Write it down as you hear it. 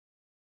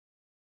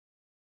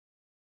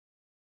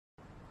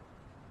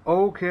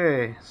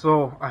Okay,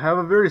 so I have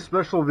a very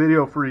special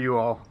video for you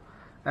all,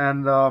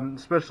 and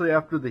especially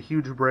after the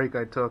huge break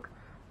I took,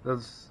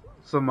 there's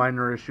some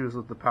minor issues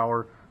with the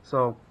power,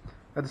 so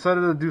I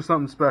decided to do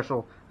something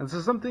special. And this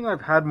is something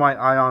I've had my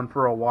eye on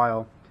for a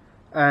while.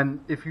 And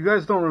if you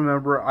guys don't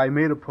remember, I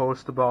made a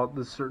post about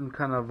this certain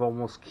kind of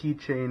almost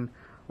keychain,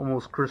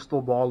 almost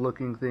crystal ball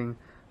looking thing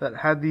that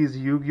had these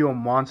Yu-Gi-Oh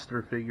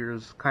monster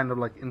figures kind of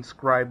like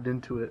inscribed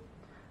into it.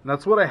 And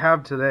that's what I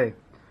have today.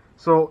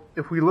 So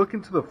if we look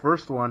into the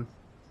first one,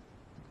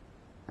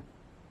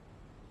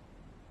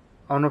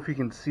 I don't know if you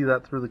can see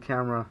that through the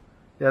camera.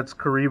 Yeah, it's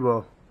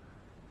Karibo.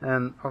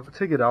 And I'll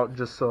take it out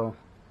just so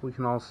we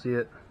can all see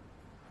it.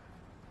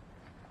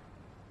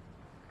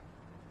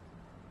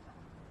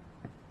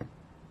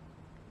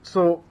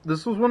 So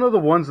this was one of the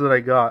ones that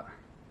I got.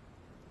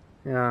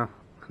 Yeah,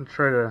 I can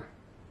try to...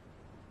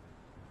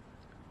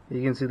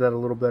 You can see that a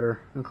little better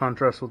in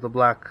contrast with the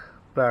black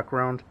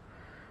background.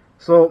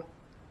 So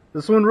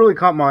this one really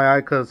caught my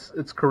eye because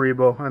it's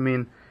Karibo. I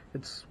mean,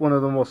 it's one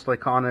of the most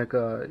iconic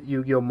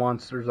Yu-Gi-Oh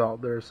monsters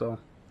out there, so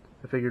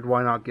I figured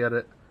why not get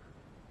it.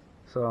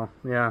 So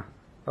yeah,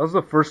 that was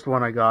the first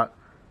one I got,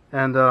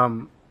 and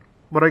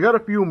but I got a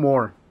few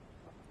more.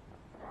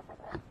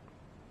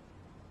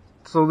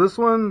 So this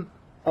one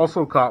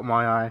also caught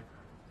my eye,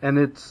 and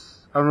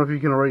it's, I don't know if you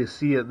can already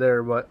see it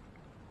there, but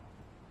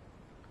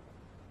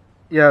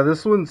yeah,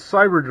 this one's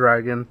Cyber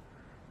Dragon.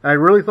 I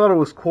really thought it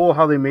was cool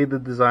how they made the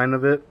design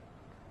of it.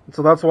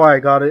 So that's why I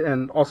got it,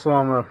 and also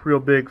I'm a real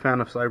big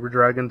fan of Cyber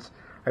Dragons.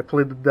 I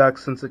played the deck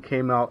since it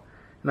came out,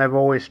 and I've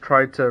always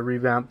tried to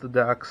revamp the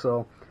deck,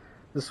 so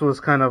this was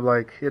kind of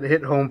like, it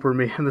hit home for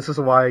me, and this is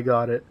why I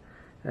got it.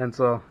 And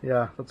so,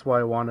 yeah, that's why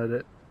I wanted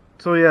it.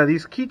 So yeah,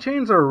 these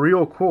keychains are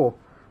real cool.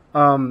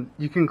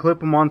 You can clip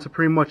them onto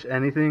pretty much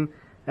anything,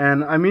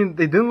 and I mean,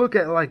 they didn't look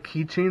at like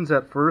keychains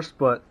at first,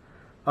 but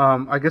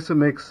I guess it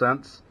makes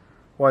sense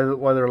why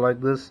they're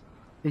like this.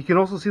 You can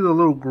also see the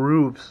little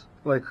grooves,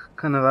 like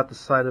kind of at the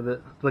side of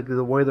it, like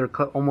the way they're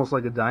cut, almost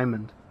like a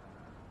diamond.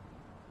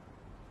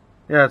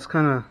 Yeah, it's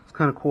kind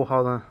of cool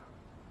how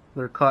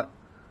they're cut.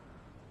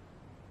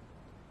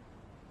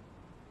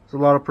 There's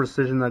a lot of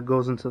precision that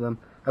goes into them.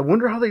 I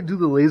wonder how they do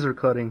the laser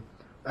cutting.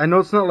 I know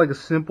it's not like a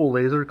simple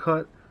laser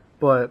cut,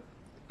 but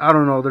I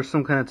don't know, there's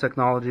some kind of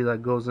technology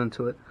that goes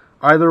into it.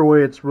 Either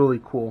way, it's really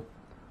cool.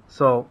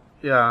 So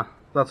yeah,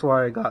 that's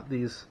why I got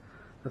these.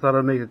 I thought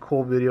I'd make a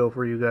cool video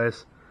for you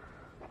guys.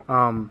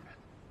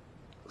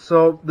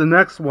 So the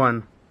next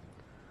one,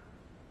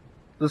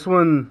 this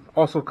one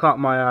also caught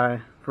my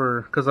eye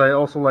because I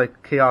also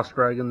like Chaos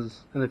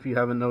Dragons, and if you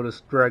haven't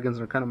noticed,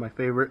 dragons are kind of my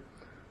favorite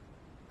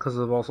because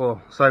of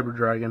also Cyber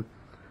Dragon.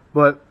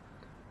 But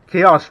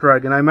Chaos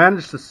Dragon, I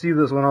managed to see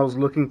this when I was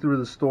looking through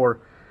the store,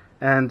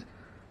 and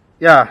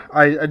yeah,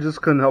 I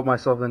just couldn't help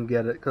myself and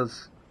get it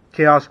because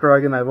Chaos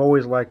Dragon, I've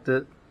always liked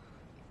it.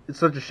 It's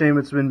such a shame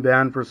it's been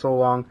banned for so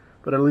long,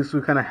 but at least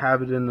we kind of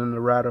have it in an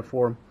errata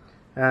form.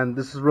 And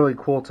this is really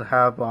cool to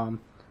have.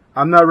 I'm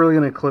not really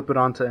going to clip it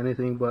onto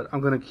anything, but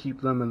I'm going to keep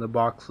them in the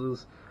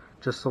boxes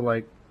just so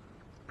like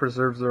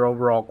preserves their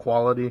overall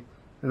quality,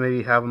 and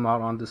maybe have them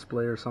out on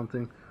display or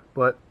something.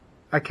 But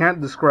I can't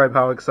describe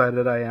how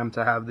excited I am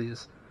to have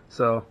these.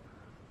 So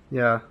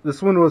yeah,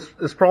 this one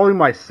is probably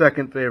my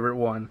second favorite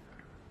one.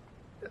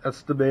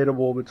 That's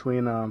debatable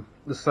between the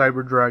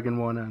Cyber Dragon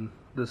one and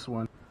this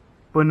one.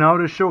 But now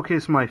to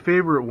showcase my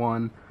favorite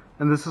one,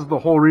 and this is the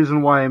whole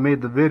reason why I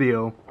made the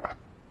video.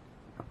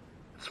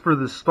 It's for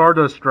the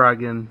Stardust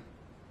Dragon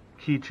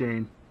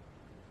keychain.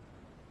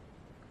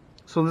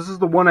 So this is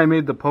the one I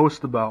made the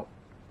post about.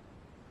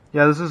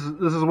 Yeah, this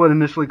is what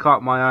initially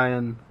caught my eye,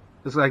 and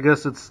I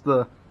guess it's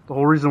the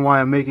whole reason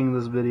why I'm making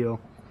this video.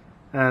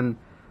 And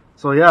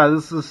so yeah,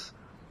 this is,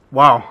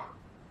 wow.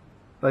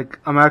 Like,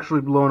 I'm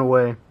actually blown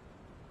away.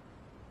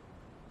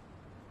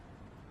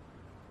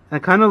 And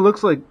it kind of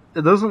looks like,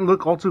 it doesn't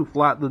look all too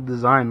flat, the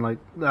design, like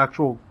the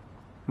actual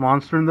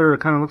monster in there, it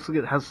kind of looks like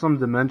it has some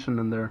dimension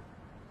in there.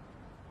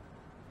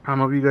 I don't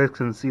know if you guys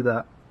can see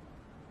that.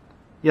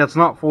 Yeah, it's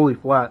not fully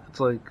flat. It's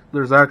like,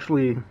 there's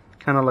actually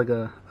kind of like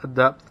a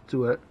depth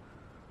to it.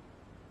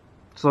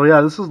 So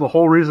yeah, this is the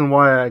whole reason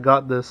why I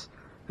got this.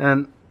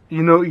 And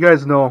you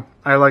guys know,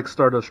 I like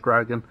Stardust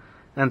Dragon.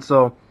 And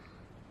so,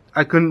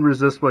 I couldn't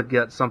resist but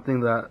get something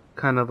that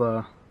kind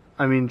of,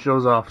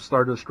 shows off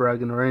Stardust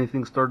Dragon or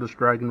anything Stardust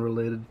Dragon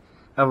related.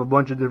 I have a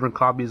bunch of different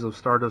copies of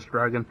Stardust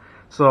Dragon.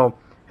 So,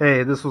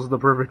 hey, this was the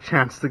perfect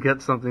chance to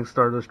get something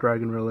Stardust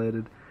Dragon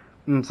related.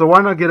 And so why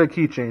not get a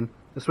keychain?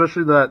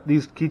 Especially that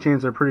these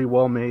keychains are pretty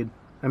well made.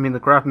 I mean, the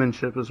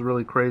craftsmanship is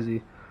really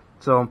crazy.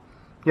 So,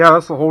 yeah,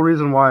 that's the whole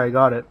reason why I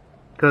got it.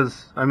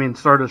 Because,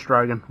 Stardust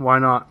Dragon, why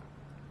not?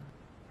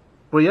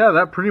 But yeah,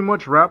 that pretty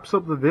much wraps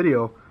up the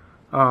video.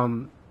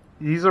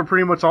 These are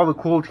pretty much all the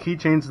cool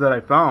keychains that I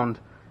found.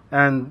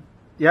 And,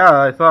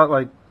 yeah, I thought,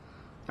 like,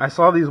 I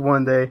saw these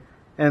one day.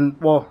 And,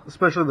 well,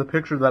 especially the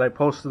picture that I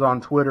posted on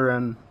Twitter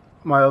and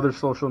my other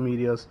social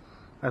medias.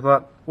 I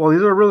thought, well,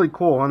 these are really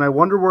cool, and I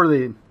wonder where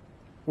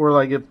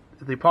if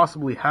they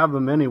possibly have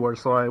them anywhere,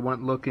 so I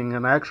went looking,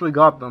 and I actually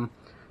got them.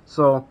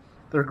 So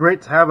they're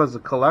great to have as a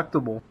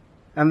collectible.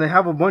 And they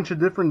have a bunch of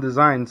different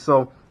designs,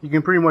 so you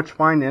can pretty much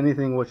find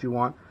anything what you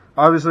want.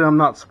 Obviously, I'm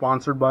not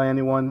sponsored by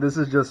anyone. This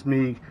is just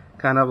me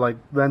kind of like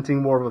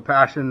venting more of a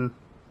passion,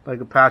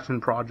 like a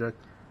passion project.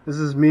 This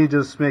is me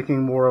just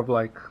making more of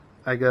like,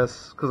 I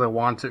guess, because I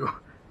want to.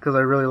 Because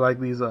I really like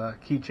these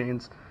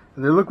keychains.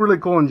 And they look really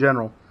cool in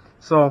general.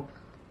 So,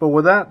 but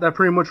with that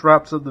pretty much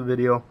wraps up the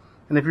video.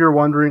 And if you're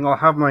wondering, I'll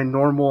have my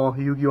normal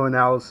Yu-Gi-Oh!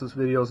 Analysis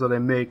videos that I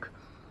make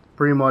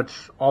pretty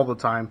much all the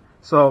time.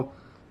 So,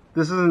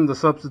 this isn't the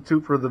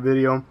substitute for the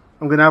video.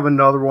 I'm going to have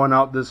another one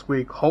out this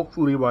week,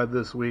 hopefully by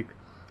this week.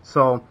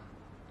 So,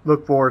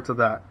 look forward to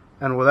that.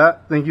 And with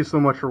that, thank you so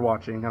much for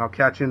watching, and I'll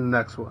catch you in the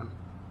next one.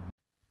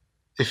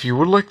 If you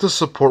would like to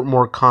support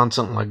more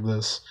content like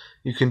this,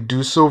 you can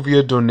do so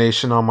via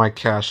donation on my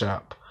Cash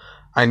App.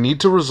 I need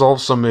to resolve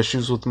some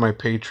issues with my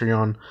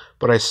Patreon,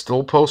 but I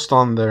still post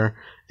on there,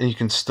 and you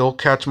can still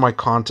catch my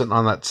content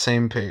on that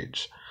same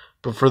page.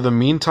 But for the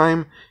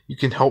meantime, you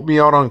can help me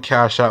out on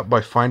Cash App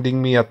by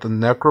finding me at the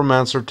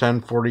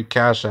Necromancer1040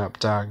 Cash App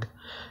tag.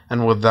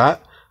 And with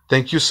that,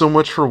 thank you so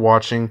much for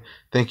watching,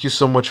 thank you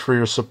so much for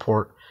your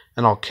support,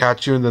 and I'll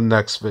catch you in the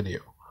next video.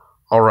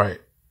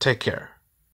 Alright, take care.